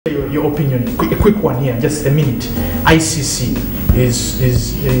your opinion, a quick one here, just a minute. ICC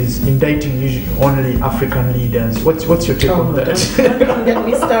is indicting usually only African leaders. What's your take on that? Don't get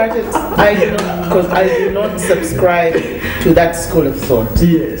me started. Because I do not subscribe to that school of thought.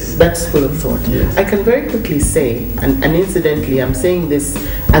 Yes. That school of thought. Yes. I can very quickly say, and incidentally, I'm saying this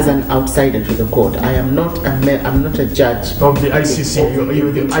as an outsider to the court. I'm not a judge of the ICC.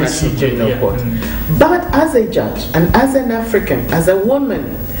 You're the ICJ court. But as a judge and as an African, as a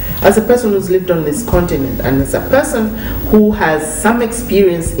woman, as a person who's lived on this continent, and as a person who has some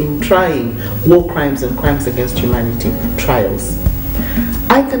experience in trying war crimes and crimes against humanity trials,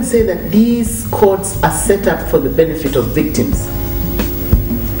 I can say that these courts are set up for the benefit of victims.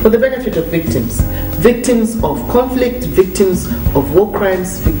 For the benefit of victims. Victims of conflict, victims of war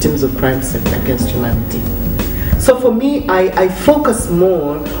crimes, victims of crimes against humanity. So for me, I focus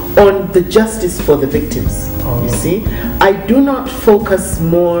more on the justice for the victims, you see. I do not focus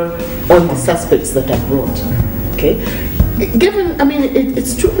more on the suspects that are brought, okay?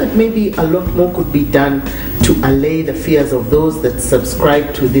 It's true that maybe a lot more could be done to allay the fears of those that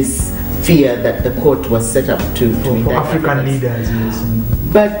subscribe to this fear that the court was set up to indict African leaders, yes.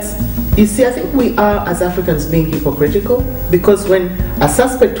 But you see, I think we are, as Africans, being hypocritical, because when a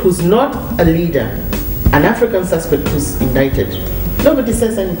suspect who's not a leader, an African suspect who's indicted, nobody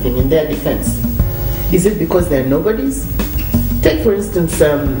says anything in their defense. Is it because they're nobodies? Take, for instance,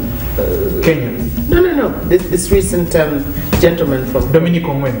 Kenya. No. This recent gentleman from Dominic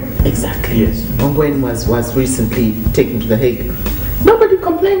Ongwen. Exactly. Yes. Ongwen was recently taken to The Hague. Nobody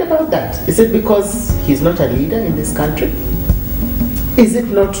complained about that. Is it because he's not a leader in this country? Is it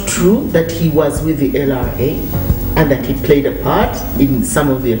not true that he was with the LRA and that he played a part in some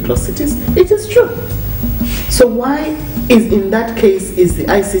of the atrocities? It is true. So why in that case is the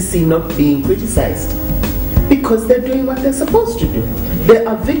ICC not being criticized? Because they're doing what they're supposed to do. There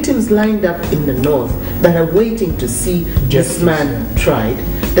are victims lined up in the north that are waiting to see this man tried,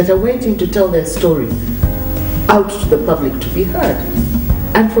 that are waiting to tell their story out to the public to be heard.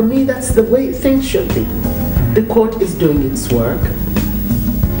 And for me, that's the way things should be. The court is doing its work.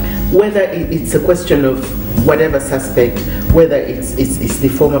 Whether it's a question of whatever suspect, whether it's the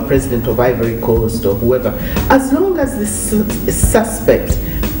former president of Ivory Coast or whoever, as long as the suspect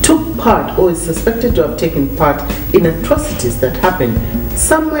took part or is suspected to have taken part in atrocities that happened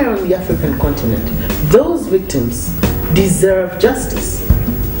somewhere on the African continent, those victims deserve justice.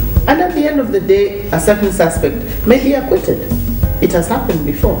 And at the end of the day, a certain suspect may be acquitted. It has happened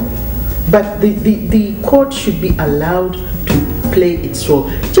before. But the court should be allowed to play its role,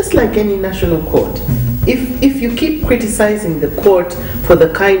 just like any national court. If you keep criticizing the court for the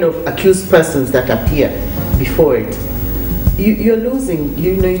kind of accused persons that appear before it, you're losing,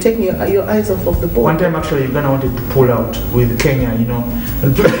 you're taking your eyes off of the ball. One time actually Uganda wanted to pull out with Kenya,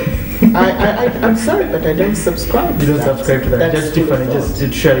 I'm sorry, but I don't subscribe to that. You don't subscribe to that. Just Tiffany,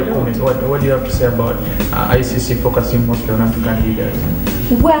 just share your comment. What do you have to say about ICC focusing mostly on African leaders?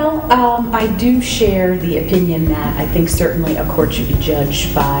 Well, I do share the opinion that I think certainly a court should be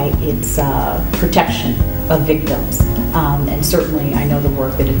judged by its protection of victims. And certainly I know the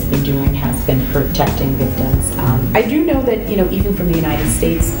work that it's been doing has been protecting victims. I do know that, even from the United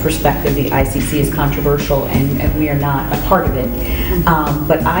States perspective, the ICC is controversial and we are not a part of it.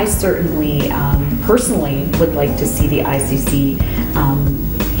 But I certainly, personally, would like to see the ICC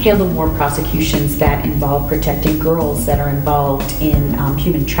handle more prosecutions that involve protecting girls that are involved in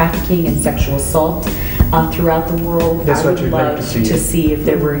human trafficking and sexual assault throughout the world. That's I would love to see if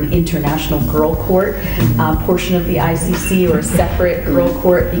there were an international girl court portion of the ICC or a separate girl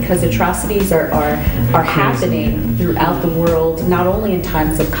court, because atrocities are happening throughout the world, not only in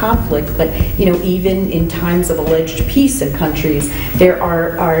times of conflict, but even in times of alleged peace in countries. There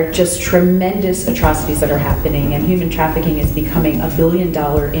are just tremendous atrocities that are happening, and human trafficking is becoming a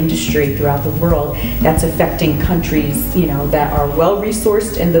billion-dollar industry throughout the world that's affecting countries that are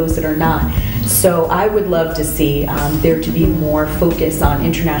well-resourced and those that are not. So I would love to see there to be more focus on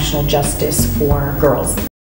international justice for girls.